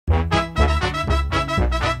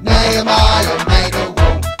Nehemiah made a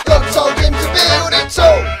wall. God told him to build it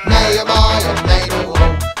tall. Nehemiah made a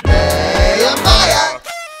wall. Nehemiah.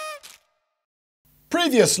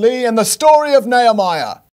 Previously in the story of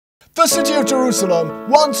Nehemiah. The city of Jerusalem,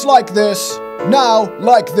 once like this, now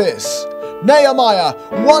like this. Nehemiah,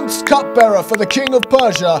 once cupbearer for the king of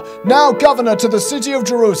Persia, now governor to the city of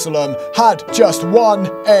Jerusalem, had just one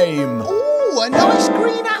aim. Ooh, a nice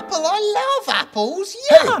green apple. I love apples.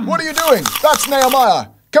 Hey, Yum. what are you doing? That's Nehemiah.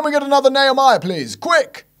 Can we get another Nehemiah, please?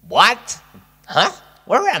 Quick! What? Huh?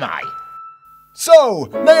 Where am I? So,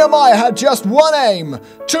 Nehemiah had just one aim,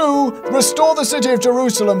 to restore the city of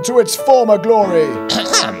Jerusalem to its former glory.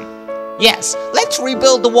 Yes, let's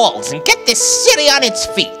rebuild the walls and get this city on its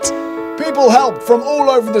feet. People helped from all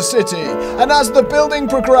over the city, and as the building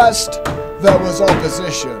progressed, there was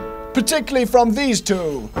opposition, particularly from these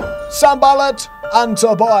two, Sanballat and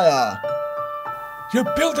Tobiah. Your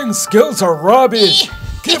building skills are rubbish.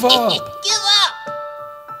 Give up. Give up.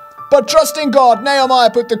 But trusting God,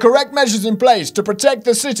 Nehemiah put the correct measures in place to protect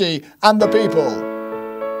the city and the people.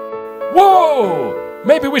 Whoa!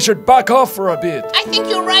 Maybe we should back off for a bit. I think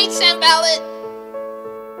you're right, Sanballat.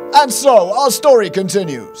 And so, our story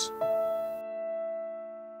continues.